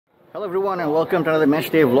Hello everyone and welcome to another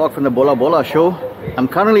Matchday vlog from the Bola Bola show. I'm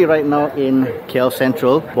currently right now in KL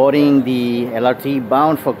Central boarding the LRT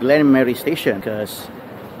bound for Glen Mary Station because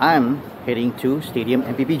I'm heading to Stadium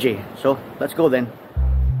MPPJ. So let's go then.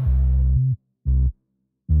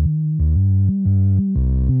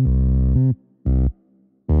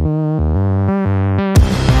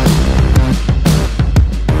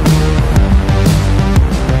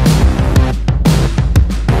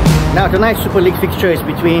 Now tonight's Super League fixture is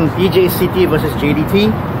between PJCT versus JDT.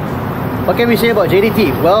 What can we say about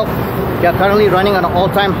JDT? Well, they are currently running on an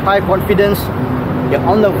all-time high confidence. They're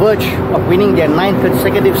on the verge of winning their 9th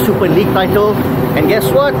consecutive Super League title. And guess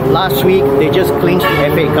what? Last week they just clinched the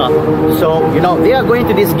FA Cup. So, you know, they are going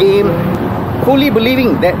to this game fully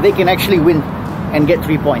believing that they can actually win and get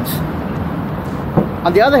 3 points.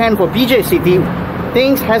 On the other hand, for PJCT,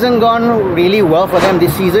 things hasn't gone really well for them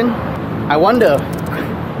this season. I wonder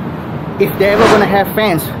if they're ever going to have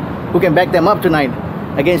fans who can back them up tonight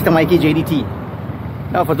against the Mikey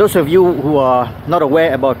JDT. Now, for those of you who are not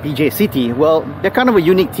aware about PJCT, well, they're kind of a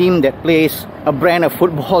unique team that plays a brand of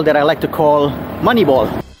football that I like to call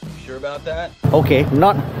MANIBALL. Sure about that? Okay,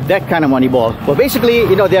 not that kind of MANIBALL. Well, basically,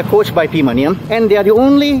 you know, they're coached by P. Maniam, and they are the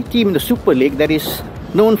only team in the Super League that is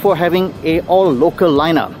known for having a all-local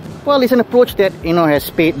lineup. Well, it's an approach that, you know,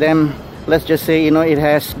 has paid them. Let's just say, you know, it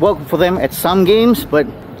has worked for them at some games, but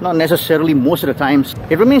not necessarily most of the times.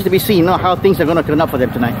 It remains to be seen, you know, how things are going to turn up for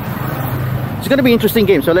them tonight. It's going to be an interesting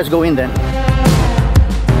game, so let's go in then.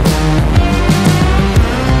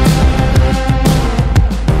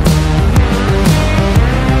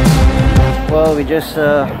 Well, we just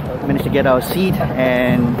managed to get our seat,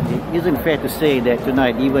 and it isn't fair to say that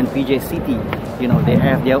tonight even PJCT, you know, they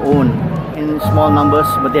have their own in small numbers,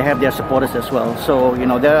 but they have their supporters as well. So, you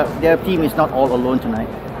know, their team is not all alone tonight.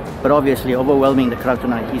 But obviously, overwhelming the crowd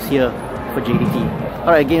tonight is here for JDT.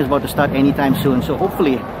 Alright, game's about to start anytime soon, so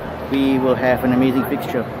hopefully we will have an amazing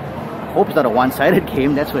fixture. Hope it's not a one-sided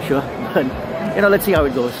game, that's for sure. But, you know, let's see how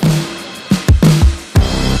it goes.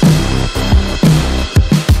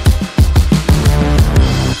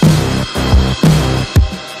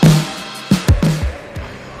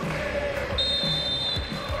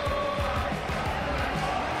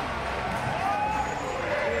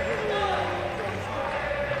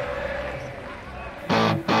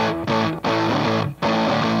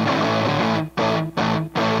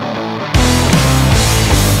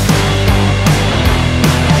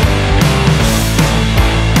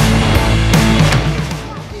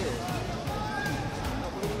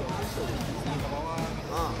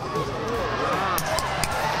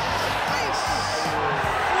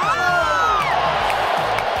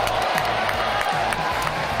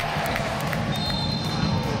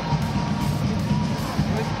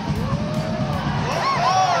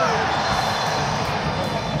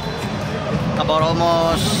 About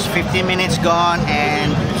almost 15 minutes gone,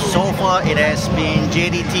 and so far it has been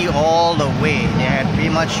JDT all the way. They had pretty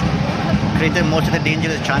much created most of the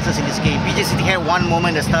dangerous chances in this game. PJCT had one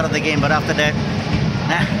moment at the start of the game, but after that,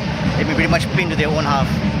 they've been pretty much pinned to their own half.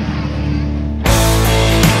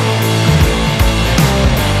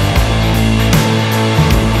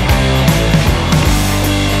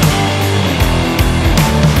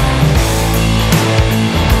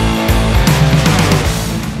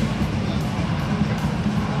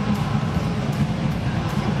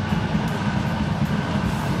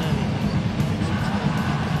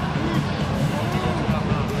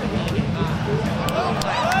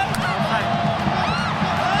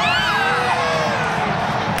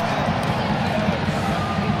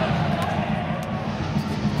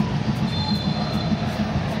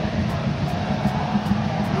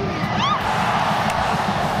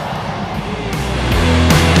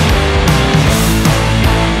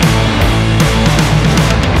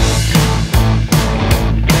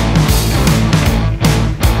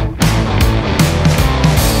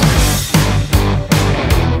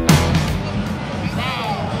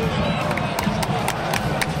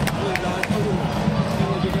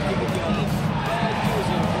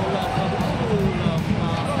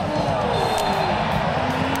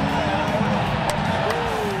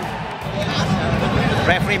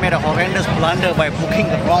 Referee made a horrendous blunder by booking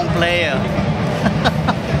the wrong player.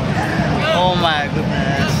 Oh my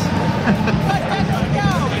goodness.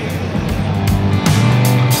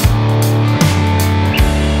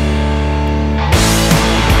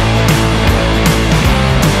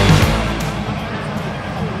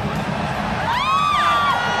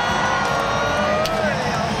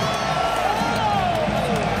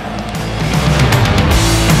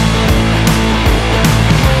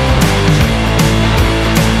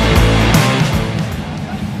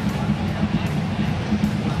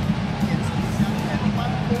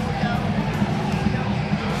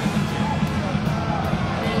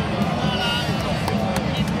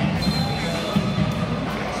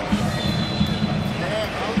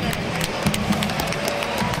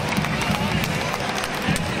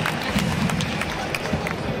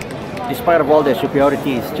 despite of all their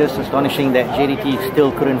superiority, it's just astonishing that JDT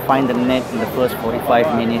still couldn't find the net in the first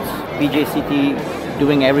 45 minutes. PJCT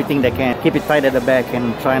doing everything they can, keep it tight at the back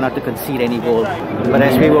and try not to concede any goal. But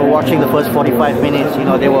as we were watching the first 45 minutes, you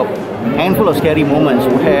know, there were a handful of scary moments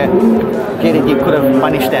where JDT could have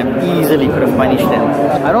punished them, easily could have punished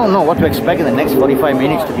them. I don't know what to expect in the next 45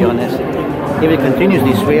 minutes, to be honest. If it continues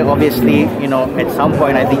this way, obviously, you know, at some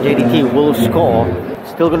point I think JDT will score.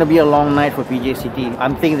 Still going to be a long night for PJCT.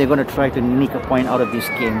 I'm thinking they're going to try to nick a point out of this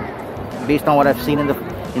game. Based on what I've seen in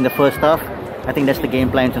the first half, I think that's the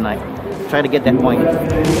game plan tonight. Try to get that point.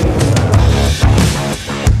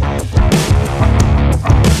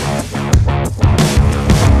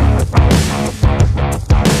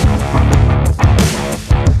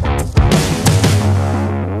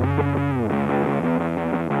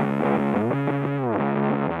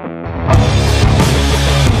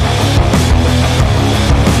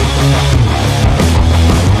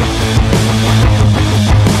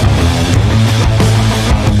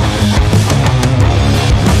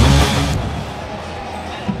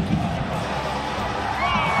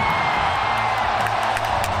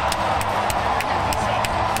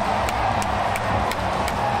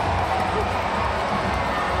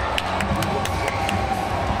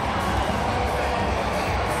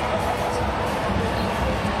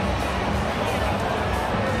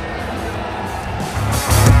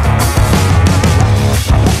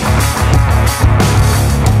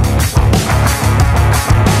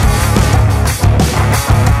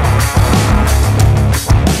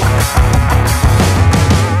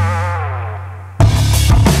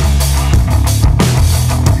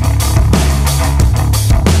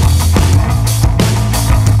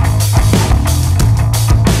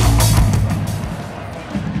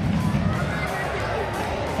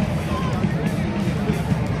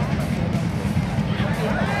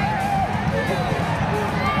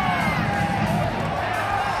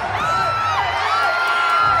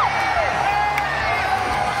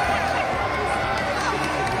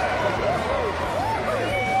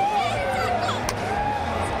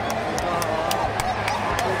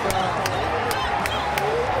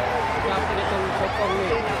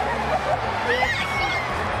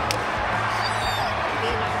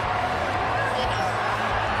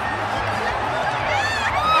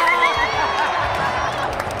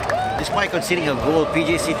 Despite conceding a goal,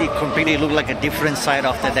 PJCT completely looked like a different side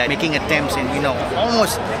after that, making attempts and, you know,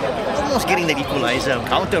 almost getting that equalizer.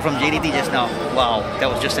 Counter from JDT just now. Wow, that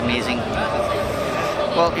was just amazing.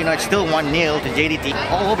 Well, you know, it's still 1-0 to JDT.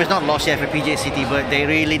 All hope is not lost yet for PJCT, but they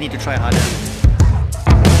really need to try harder.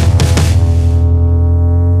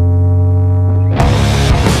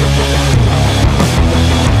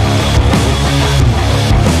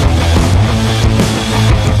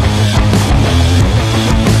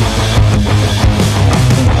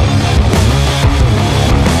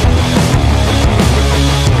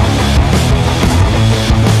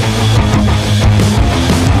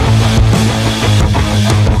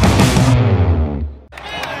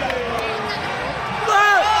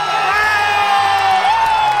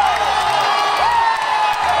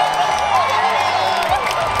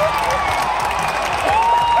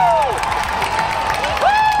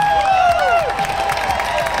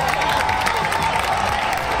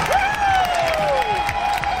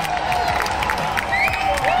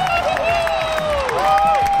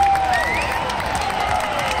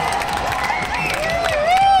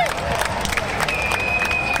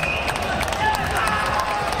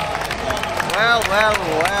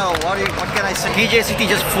 Well, what can I say? PJCT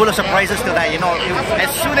just full of surprises tonight. You know, as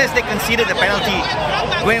soon as they conceded the penalty,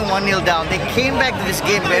 going 1-0 down, they came back to this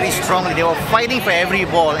game very strongly. They were fighting for every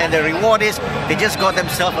ball, and the reward is they just got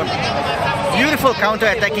themselves a beautiful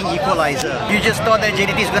counter-attacking equalizer. You just thought that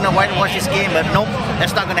JDT is going to whitewash this game, but nope,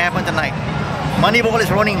 that's not going to happen tonight. MANIBALL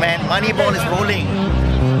is rolling, man. MANIBALL is rolling.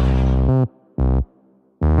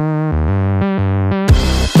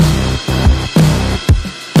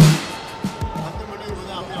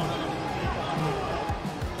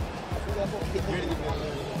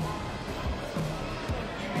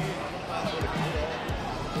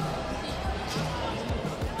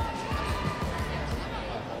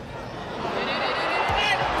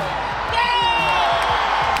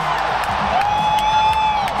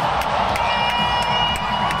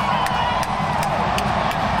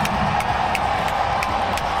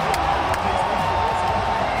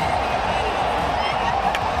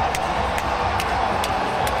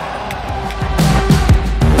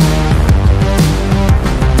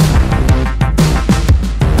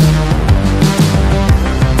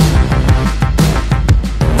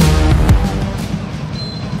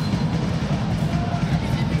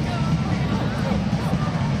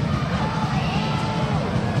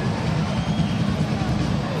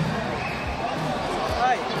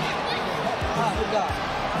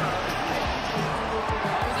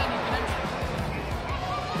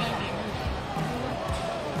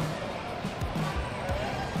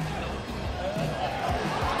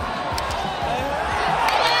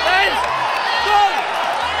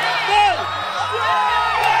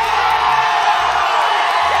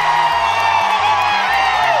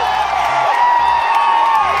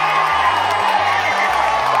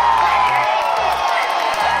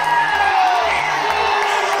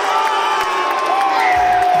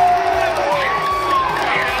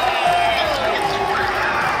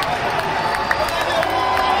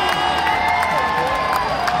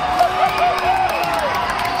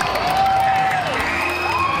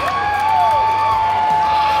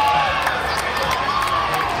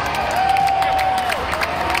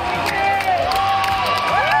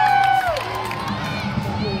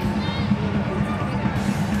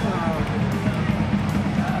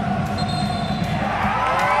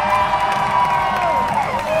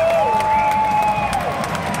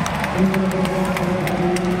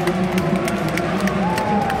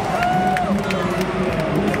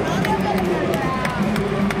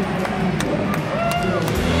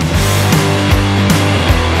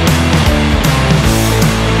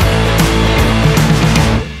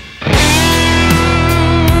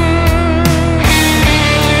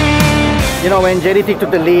 You know, when JDT took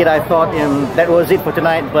the lead, I thought that was it for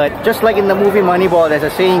tonight. But just like in the movie Moneyball, as a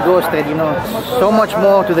saying goes that, you know, so much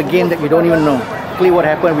more to the game that you don't even know. Exactly what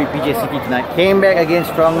happened with PJCT tonight. Came back again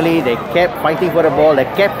strongly, they kept fighting for the ball, they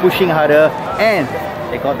kept pushing harder, and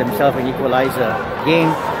they got themselves an equalizer.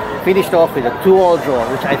 Game finished off with a 2-all draw,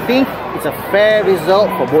 which I think is a fair result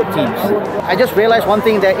for both teams. I just realized one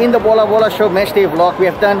thing, that in the Bola Bola Show Matchday vlog, we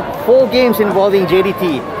have done 4 games involving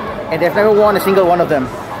JDT, and they've never won a single one of them.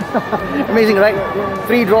 Amazing, right?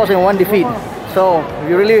 3 draws and 1 defeat. So if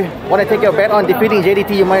you really want to take your bet on defeating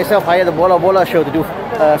JDT, you might yourself hire the Bola Bola Show to do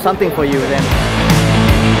something for you then.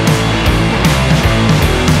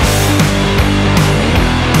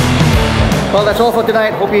 Well, that's all for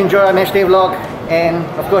tonight. Hope you enjoy our Matchday vlog. And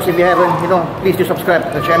of course, if you haven't, you know, please do subscribe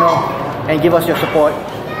to the channel and give us your support.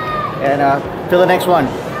 And till the next one,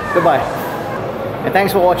 goodbye. And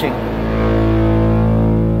thanks for watching.